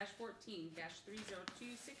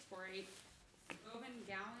14-302648, Govan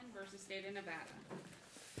Gowan versus State of Nevada.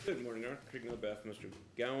 Good morning, Your Honor. Speaking on behalf of Mr.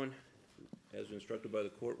 Gowan, as instructed by the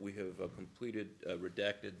court, we have completed,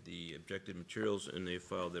 redacted the objected materials, and they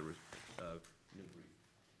filed their new brief.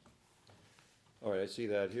 All right, I see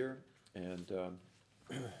that here, and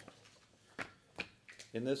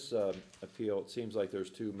in this appeal, it seems like there's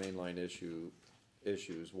two mainline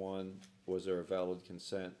issues. One, was there a valid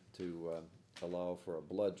consent to allow for a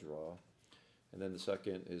blood draw? And then the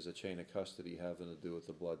second is a chain of custody having to do with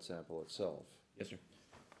the blood sample itself. Yes, sir.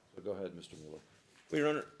 So go ahead, Mr. Mueller. Well,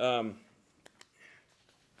 Your Honor,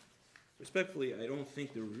 respectfully, I don't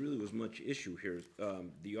think there really was much issue here.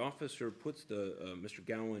 The officer puts Mr.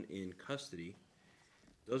 Gowan in custody,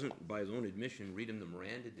 doesn't, by his own admission, read him the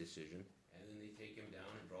Miranda decision, and then they take him down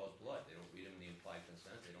and draw his blood. They don't read him the implied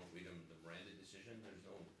consent. They don't read him the Miranda decision. There's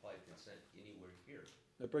no implied consent anywhere here.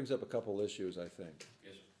 That brings up a couple issues, I think.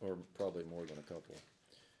 Yes, sir. Or probably more than a couple.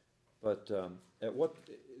 But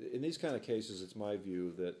in these kind of cases, it's my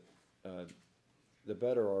view that the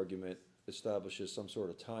better argument establishes some sort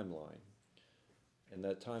of timeline. And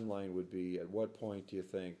that timeline would be, at what point do you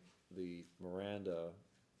think the Miranda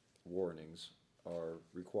warnings are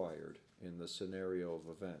required in the scenario of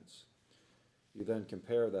events? You then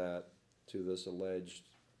compare that to this alleged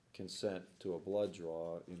consent to a blood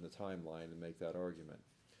draw in the timeline and make that argument.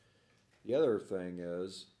 The other thing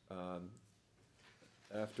is,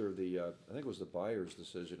 after the, I think it was the Byers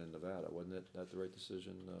decision in Nevada, wasn't it? That the right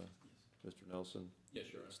decision, Mr. Nelson? Yes,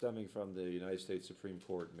 Your Honor. Stemming from the United States Supreme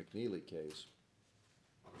Court McNeely case,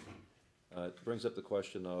 it brings up the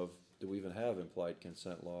question of, do we even have implied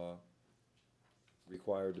consent law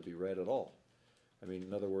required to be read at all? I mean,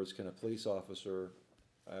 in other words, can a police officer,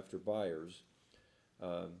 after Byers,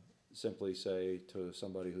 simply say to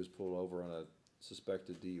somebody who's pulled over on a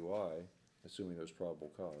suspected DUI, assuming there's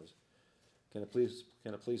probable cause, can a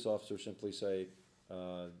police officer simply say,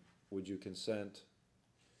 would you consent,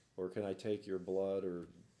 or can I take your blood or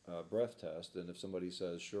breath test? And if somebody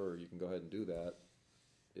says, sure, you can go ahead and do that,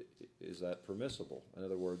 is that permissible? In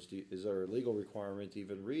other words, is there a legal requirement to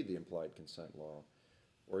even read the implied consent law,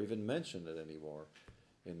 or even mention it anymore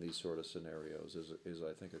in these sort of scenarios, is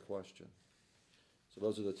I think a question. So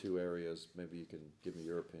those are the two areas maybe you can give me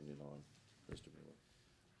your opinion on, Mr. Mueller.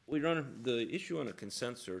 Well, Your Honor, the issue on a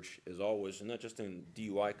consent search is always, and not just in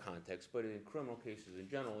DUI context, but in criminal cases in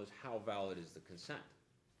general, is how valid is the consent?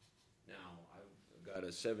 Now, I've got a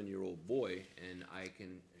 7-year-old boy, and I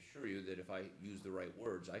can assure you that if I use the right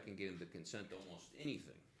words, I can get him to consent to almost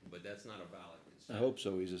anything, but that's not a valid consent. I hope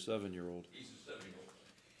so. He's a 7-year-old. He's a 7-year-old.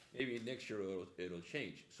 Maybe next year it'll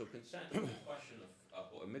change. So consent is a question of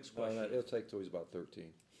a mixed question. Well, it'll take till he's about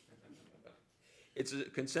 13.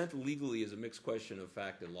 Consent legally is a mixed question of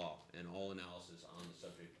fact and law, and all analysis on the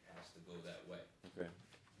subject has to go that way. Okay.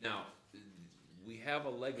 Now, we have a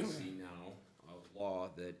legacy now of law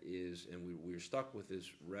that is, and we're stuck with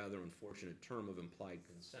this rather unfortunate term of implied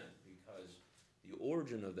consent, because the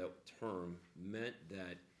origin of that term meant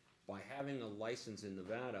that by having a license in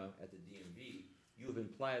Nevada at the DMV, you have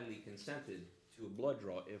impliedly consented to a blood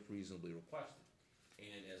draw if reasonably requested.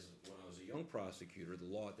 And when I was a young prosecutor, the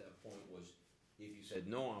law at that point was, if you said,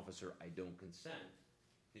 no, officer, I don't consent,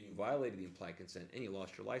 then you violated the implied consent and you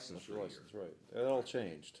lost your license for a year. Right. That all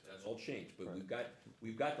changed. That's all changed, but Right.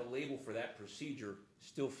 we've got the label for that procedure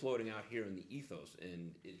still floating out here in the ethos,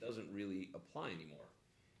 and it doesn't really apply anymore.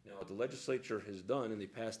 Now, what the legislature has done, and they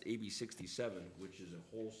passed AB 67, which is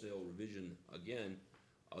a wholesale revision, again,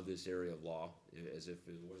 of this area of law, as if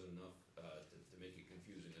it wasn't enough to make it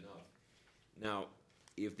confusing enough. Now,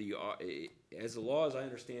 if as the law as I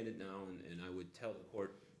understand it now, and I would tell the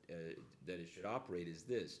court that it should operate, is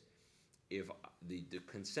this: if the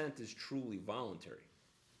consent is truly voluntary,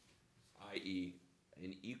 i.e.,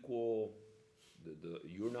 an equal,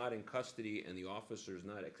 you're not in custody and the officer is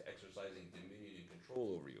not exercising dominion and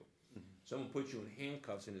control over you. Mm-hmm. Someone puts you in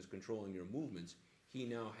handcuffs and is controlling your movements, he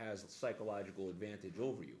now has psychological advantage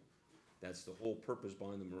over you. That's the whole purpose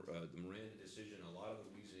behind the Miranda decision, a lot of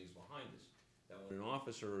the reasonings behind this. That when an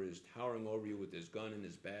officer is towering over you with his gun and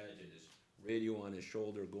his badge and his radio on his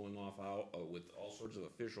shoulder going off out with all sorts of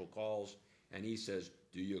official calls, and he says,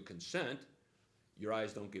 do you consent? Your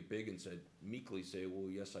eyes don't get big and meekly say, well,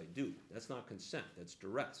 yes, I do. That's not consent, that's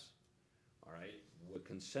duress. All right? What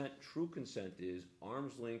true consent is,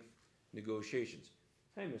 arm's length negotiations.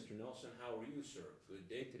 Hey, Mr. Nelson, how are you, sir? Good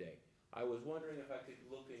day today. I was wondering if I could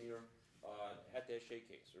look in your attaché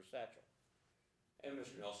case or satchel. And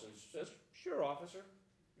Mr. Nelson says, sure, officer,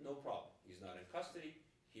 no problem. He's not in custody.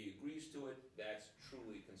 He agrees to it. That's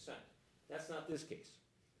truly consent. That's not this case.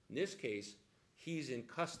 In this case, he's in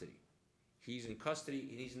custody. He's in custody,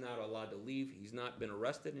 and he's not allowed to leave, he's not been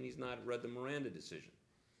arrested, and he's not read the Miranda decision.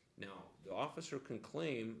 Now, the officer can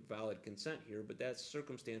claim valid consent here, but that's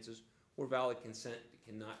circumstances where valid consent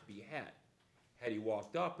cannot be had. Had he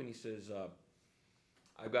walked up and he says,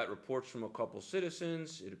 I've got reports from a couple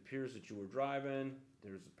citizens, it appears that you were driving,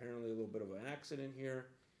 there's apparently a little bit of an accident here.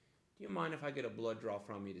 Do you mind if I get a blood draw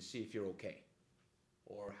from you to see if you're okay?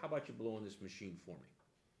 Or how about you blow on this machine for me?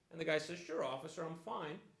 And the guy says, sure, officer, I'm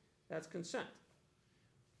fine. That's consent.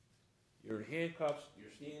 You're in handcuffs,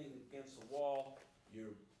 you're standing against the wall, you're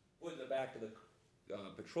put in the back of the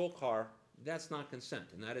patrol car. That's not consent,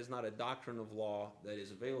 and that is not a doctrine of law that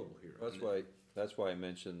is available here. That's why I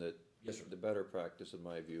mentioned that. Yes, sir. The better practice, in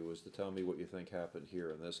my view, is to tell me what you think happened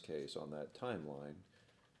here in this case on that timeline.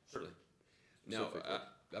 Certainly. Now,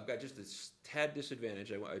 I've got just a tad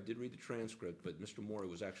disadvantage. I did read the transcript, but Mr. Morey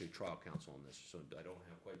was actually trial counsel on this, so I don't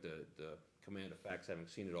have quite the command of facts, having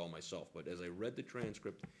seen it all myself. But as I read the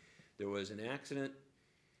transcript, there was an accident.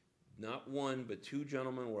 Not one, but two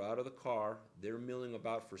gentlemen were out of the car. They're milling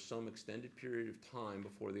about for some extended period of time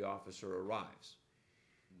before the officer arrives.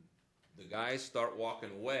 The guys start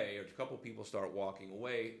walking away, or a couple people start walking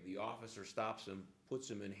away. The officer stops him, puts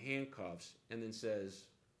him in handcuffs, and then says,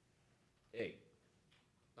 hey,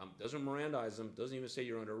 doesn't Mirandize him, doesn't even say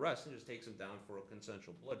you're under arrest, and just takes him down for a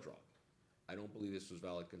consensual blood draw. I don't believe this was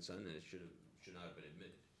valid consent, and it should not have been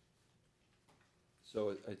admitted.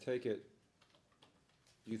 So I take it,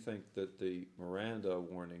 you think that the Miranda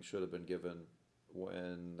warning should have been given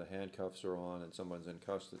when the handcuffs are on and someone's in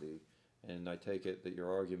custody, and I take it that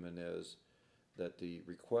your argument is that the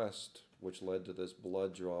request, which led to this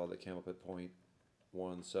blood draw that came up at .17,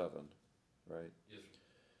 right? Yes,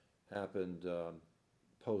 sir. Happened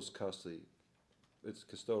post-custody. It's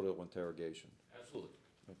custodial interrogation. Absolutely.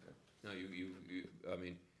 Okay. Now, I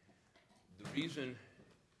mean, the reason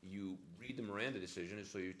you read the Miranda decision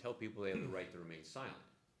is so you tell people they have the right to remain silent.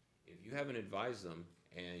 If you haven't advised them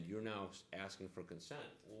and you're now asking for consent,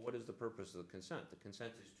 well, what is the purpose of the consent? The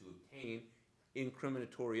consent is to obtain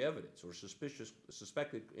incriminatory evidence or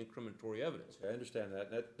suspected incriminatory evidence. Okay, I understand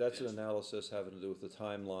that. That's Yes. an analysis having to do with the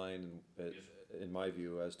timeline, Yes, in my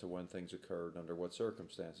view, as to when things occurred, under what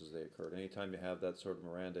circumstances they occurred. Anytime you have that sort of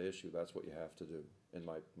Miranda issue, that's what you have to do. In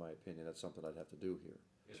my opinion, that's something I'd have to do here.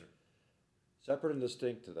 Yes, sir. Separate and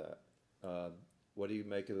distinct to that, what do you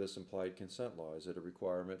make of this implied consent law? Is it a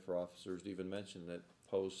requirement for officers to even mention it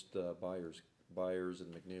post Byers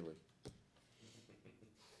and McNeely?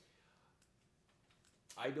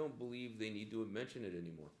 I don't believe they need to mention it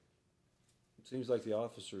anymore. It seems like the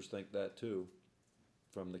officers think that too,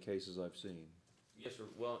 from the cases I've seen. Yes, sir.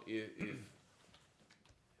 Well,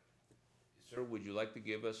 sir, would you like to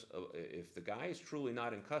give us, if the guy is truly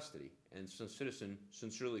not in custody and some citizen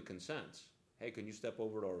sincerely consents, hey, can you step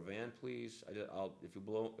over to our van, please?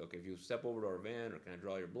 If you step over to our van, or can I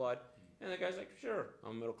draw your blood? And the guy's like, sure,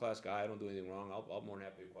 I'm a middle-class guy, I don't do anything wrong, I'll more than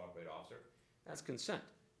happy to cooperate, officer. That's consent,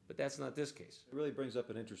 but that's not this case. It really brings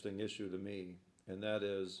up an interesting issue to me, and that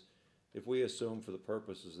is, if we assume for the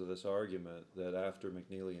purposes of this argument that after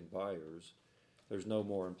McNeely and Byers, there's no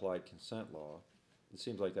more implied consent law, it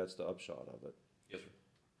seems like that's the upshot of it. Yes, sir.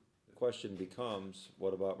 The question becomes,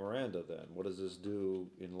 what about Miranda then? What does this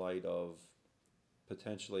do in light of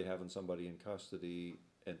potentially having somebody in custody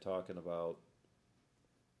and talking about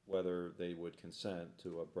whether they would consent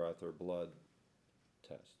to a breath or blood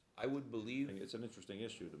test? I would I believe, think it's an interesting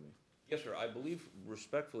issue to me. yes, sir, I believe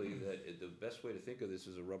respectfully that the best way to think of this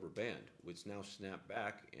is a rubber band, which now snapped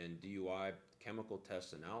back, and DUI chemical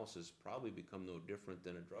test analysis probably become no different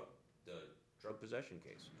than the drug possession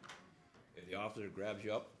case. If the officer grabs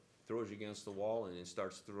you up, throws you against the wall, and then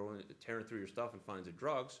starts tearing through your stuff and finds the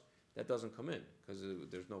drugs, that doesn't come in, because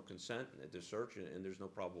there's no consent, there's search, and there's no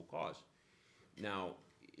probable cause. Now,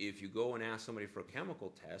 if you go and ask somebody for a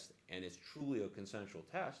chemical test, and it's truly a consensual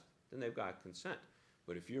test, then they've got consent.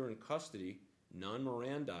 But if you're in custody,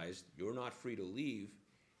 non-Mirandized, you're not free to leave,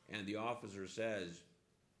 and the officer says,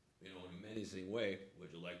 in a menacing way, would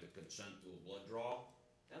you like to consent to a blood draw?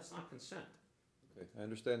 That's not consent. Okay, I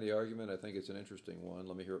understand the argument. I think it's an interesting one.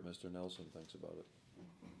 Let me hear what Mr. Nelson thinks about it.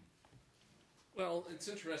 Well, it's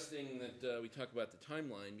interesting that we talk about the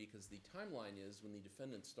timeline, because the timeline is when the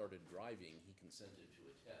defendant started driving, he consented to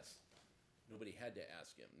a test. Nobody had to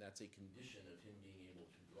ask him. That's a condition of him being able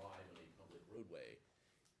to drive on a public roadway.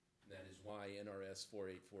 That is why NRS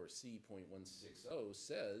 484C.160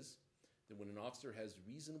 says that when an officer has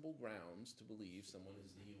reasonable grounds to believe someone is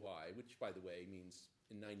DUI, which, by the way, means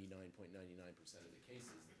in 99.99% of the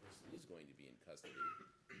cases the person is going to be in custody,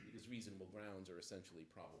 because reasonable grounds are essentially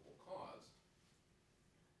probable cause,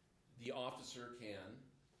 the officer can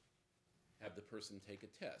have the person take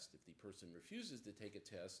a test. If the person refuses to take a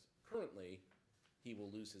test, currently, he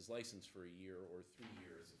will lose his license for a year or 3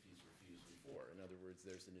 years if he's refused before. In other words,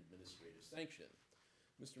 there's an administrative sanction.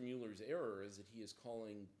 Mr. Mueller's error is that he is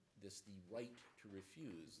calling this the right to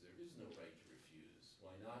refuse. There is no right to refuse.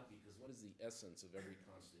 Why not? Because what is the essence of every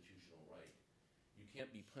constitutional right? You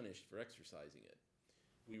can't be punished for exercising it.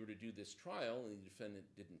 If we were to do this trial and the defendant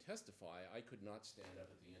didn't testify, I could not stand up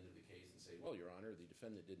at the end of the case and say, well, Your Honor, the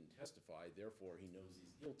defendant didn't testify, therefore he knows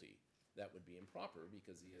he's guilty. That would be improper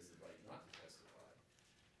because he has the right not to testify.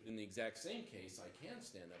 But in the exact same case, I can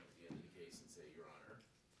stand up at the end of the case and say, Your Honor,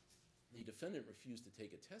 the defendant refused to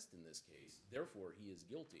take a test in this case, therefore he is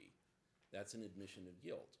guilty. That's an admission of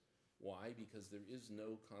guilt. Why? Because there is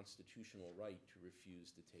no constitutional right to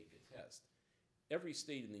refuse to take a test. Every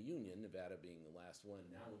state in the Union, Nevada being the last one,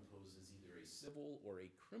 now imposes either a civil or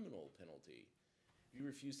a criminal penalty. If you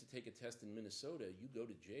refuse to take a test in Minnesota, you go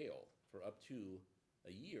to jail for up to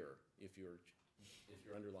a year if your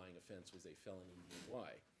underlying offense was a felony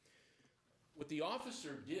DUI. What the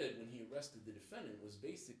officer did when he arrested the defendant was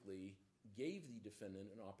basically gave the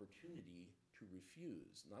defendant an opportunity to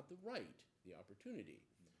refuse, not the right, the opportunity.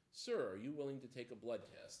 Sir, are you willing to take a blood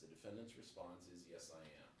test? The defendant's response is, yes, I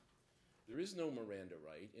am. There is no Miranda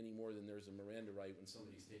right any more than there's a Miranda right when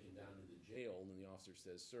somebody's taken down to the jail and then the officer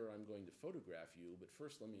says, sir, I'm going to photograph you, but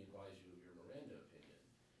first let me advise you of your Miranda opinion.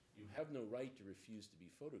 You have no right to refuse to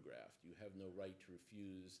be photographed. You have no right to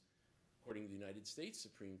refuse, according to the United States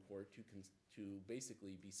Supreme Court, to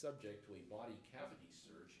basically be subject to a body cavity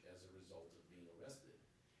search as a result of being arrested.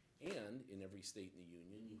 And in every state in the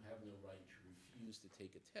Union, you have no right to refuse to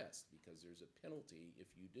take a test because there's a penalty if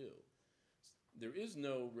you do. There is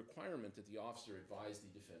no requirement that the officer advise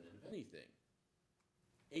the defendant of anything.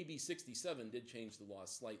 AB 67 did change the law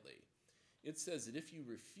slightly. It says that if you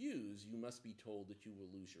refuse, you must be told that you will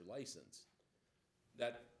lose your license.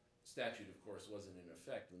 That statute, of course, wasn't in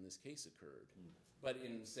effect when this case occurred. But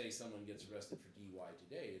in, say, someone gets arrested for DUI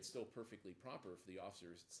today, it's still perfectly proper for the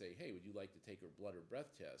officers to say, hey, would you like to take a blood or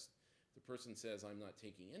breath test? If the person says, I'm not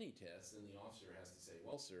taking any tests, then the officer has to say,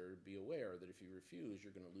 well, sir, be aware that if you refuse,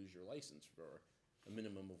 you're going to lose your license for a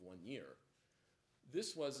minimum of 1 year.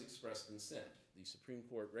 This was express consent. The Supreme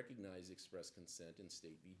Court recognized express consent in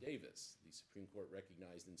State v. Davis. The Supreme Court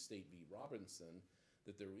recognized in State v. Robinson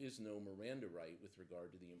that there is no Miranda right with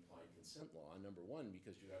regard to the implied consent law. Number one,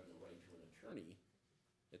 because you have no right to an attorney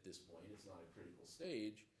at this point. It's not a critical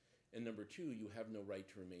stage. And number two, you have no right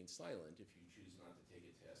to remain silent. If you choose not to take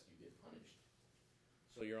a test, you get punished.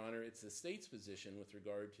 So, Your Honor, it's the state's position with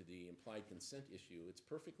regard to the implied consent issue. It's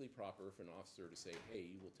perfectly proper for an officer to say,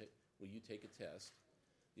 hey, will you take a test?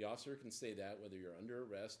 The officer can say that whether you're under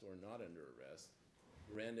arrest or not under arrest.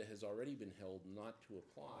 Miranda has already been held not to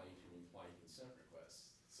apply to implied consent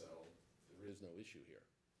requests. So there is no issue here.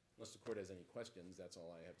 Unless the court has any questions, that's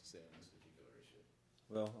all I have to say on this particular issue.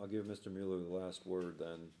 Well, I'll give Mr. Mueller the last word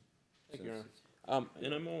then. Thank you, Your since Honor.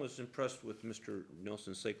 And I'm always impressed with Mr.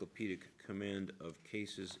 Nelson's encyclopedic command of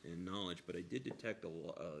cases and knowledge, but I did detect a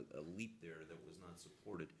leap there that was not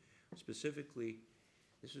supported. Specifically,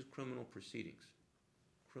 this is criminal proceedings.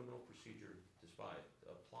 Criminal procedure applies.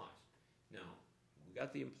 Now, we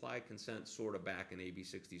got the implied consent sort of back in AB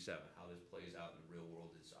 67. How this plays out in the real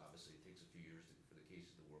world is obviously, it takes a few years for the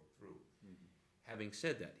cases to work through. Having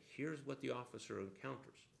said that, here's what the officer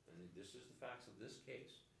encounters, and this is the facts of this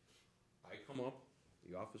case. I come up,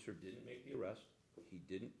 the officer didn't make the arrest, he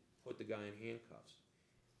didn't put the guy in handcuffs,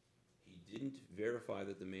 he didn't verify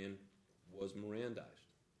that the man was Mirandized,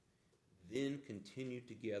 then continued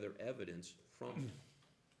to gather evidence from him.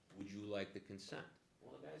 Would you like the consent?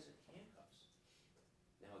 Well, the guy's in handcuffs.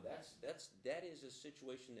 Now, that is a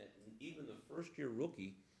situation that even the first-year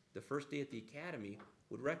rookie, the first day at the academy,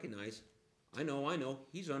 would recognize, I know,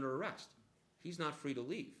 he's under arrest. He's not free to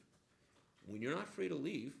leave. When you're not free to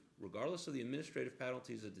leave, regardless of the administrative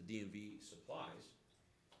penalties that the DMV supplies,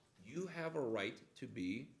 you have a right to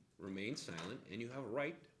remain silent, and you have a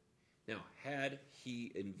right. Now, had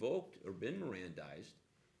he invoked or been Mirandized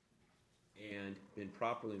and been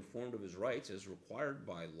properly informed of his rights as required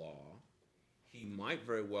by law, he might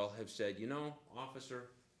very well have said, you know, officer,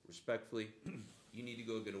 respectfully, you need to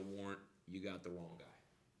go get a warrant, you got the wrong guy.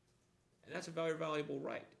 And that's a very valuable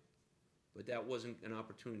right. But that wasn't an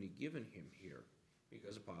opportunity given him here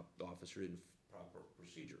because the officer didn't proper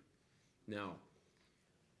procedure. Now,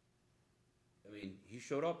 I mean, he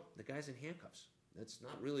showed up, the guy's in handcuffs. That's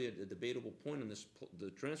not really a debatable point in the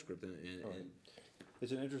transcript. And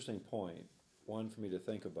It's an interesting point, one for me to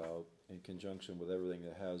think about in conjunction with everything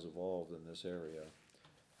that has evolved in this area.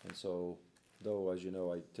 And so though, as you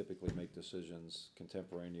know, I typically make decisions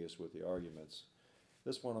contemporaneous with the arguments.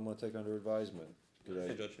 This one I'm gonna take under advisement, because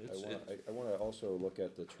Okay, Judge, I wanna also look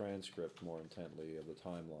at the transcript more intently of the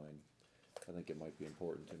timeline. I think it might be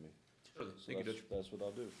important to me. Surely. So Thank you, that's- Judge. That's what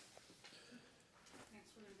I'll do.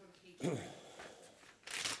 Next, we're gonna go to page 3.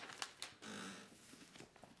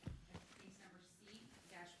 Case number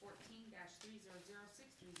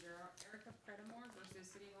C-14-3000630, Erica Predamore versus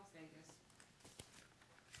City of Las Vegas.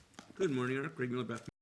 Good morning, Eric. Greg Miller, Beth